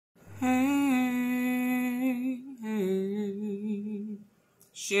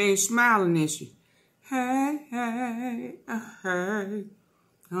She ain't smiling, is she? Hey, hey, I heard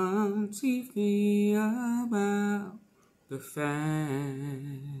on TV about the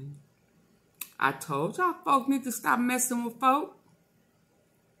fan. I told y'all folk need to stop messing with folk.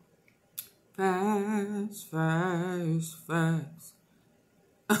 Fast, fast, fast.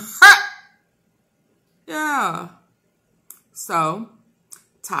 Yeah. So,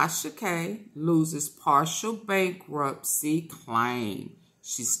 Tasha K loses partial bankruptcy claim.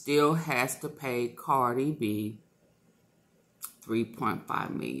 She still has to pay Cardi B $3.5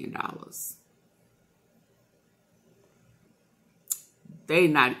 million. They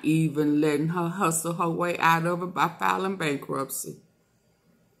not even letting her hustle her way out of it by filing bankruptcy.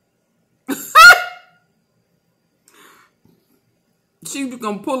 She was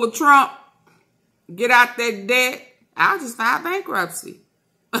going to pull a Trump, get out that debt. I'll just file bankruptcy.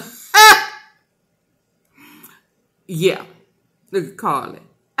 Yeah. Look at Carly.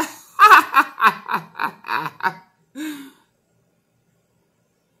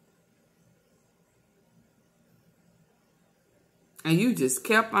 And you just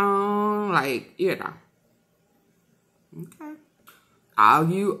kept on, like, you know. Okay. All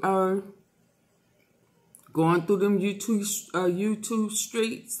you are going through them YouTube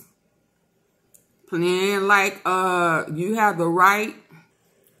streets, playing like you have the right,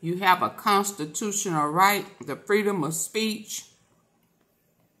 you have a constitutional right, the freedom of speech.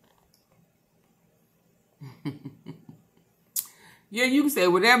 Yeah, you can say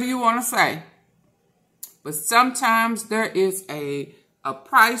whatever you want to say. But sometimes there is a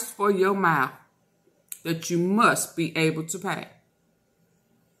price for your mouth that you must be able to pay.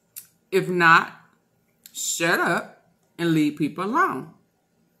 If not, shut up and leave people alone.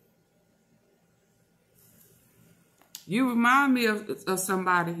 You remind me of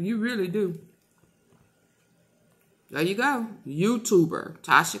somebody. You really do. There you go. YouTuber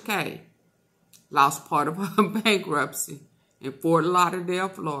Tasha K lost part of her bankruptcy in Fort Lauderdale,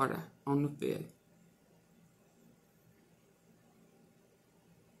 Florida on the 5th.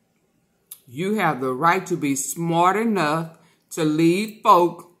 You have the right to be smart enough to leave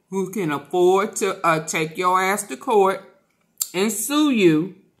folk who can afford to take your ass to court and sue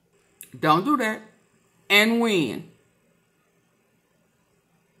you. Don't do that. And win.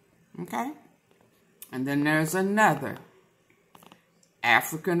 Okay? And then there's another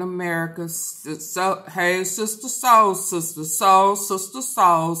African American, hey, sister soul,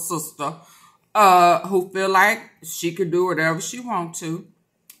 who feel like she could do whatever she want to.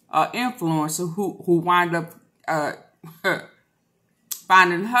 Influencer who wind up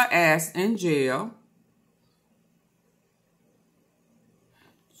finding her ass in jail,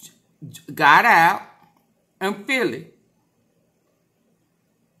 got out in Philly,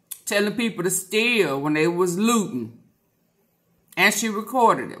 telling people to steal when they was looting, and she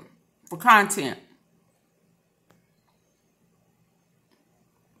recorded them for content.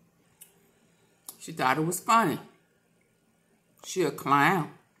 She thought it was funny. She a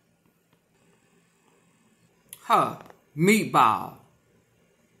clown. Her, Meatball.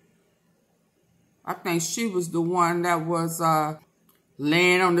 I think she was the one that was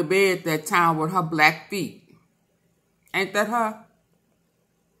laying on the bed that time with her black feet. Ain't that her?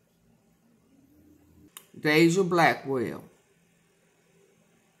 Deja Blackwell.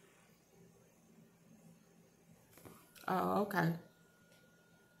 Oh, okay.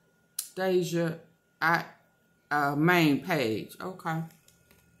 Deja, main page. Okay.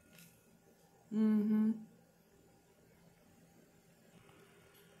 Mm-hmm.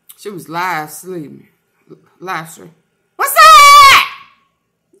 She was live streaming. What's that?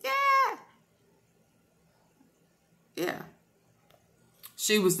 Yeah. Yeah.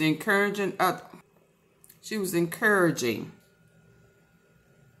 She was encouraging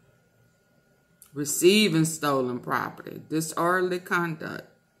receiving stolen property, disorderly conduct,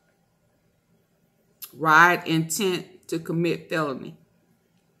 riot intent to commit felony,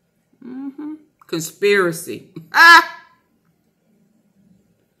 conspiracy.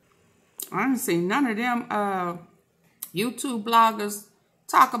 I didn't see none of them YouTube bloggers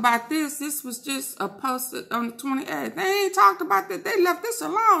talk about this. This was just a post on the 28th. They ain't talked about that. They left this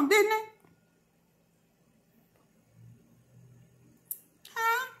alone, didn't they?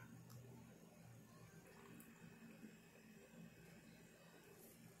 Huh?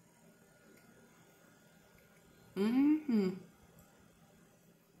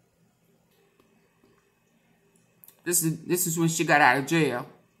 This is when she got out of jail.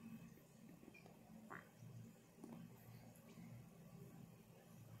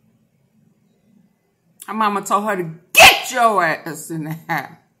 Her mama told her to get your ass in the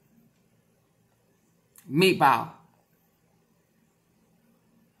house. Meatball.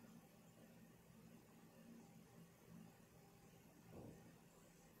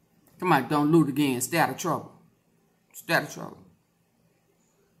 Somebody don't loot again. Stay out of trouble. Stay out of trouble.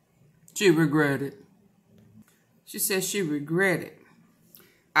 She regretted. She said she regretted.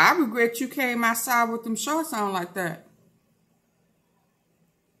 I regret you came outside with them shorts on like that.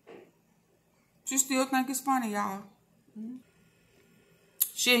 She still think it's funny, y'all.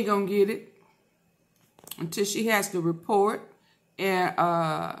 She ain't gonna get it until she has to report and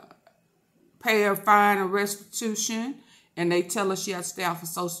pay her fine or restitution, and they tell her she has to stay off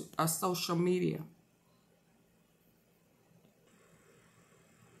of social media.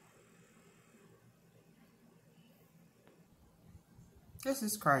 This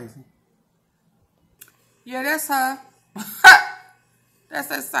is crazy. Yeah, that's her. That's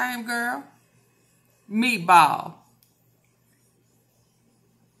that same girl. Meatball.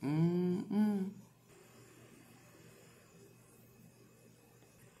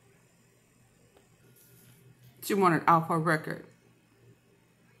 She wanted off her record.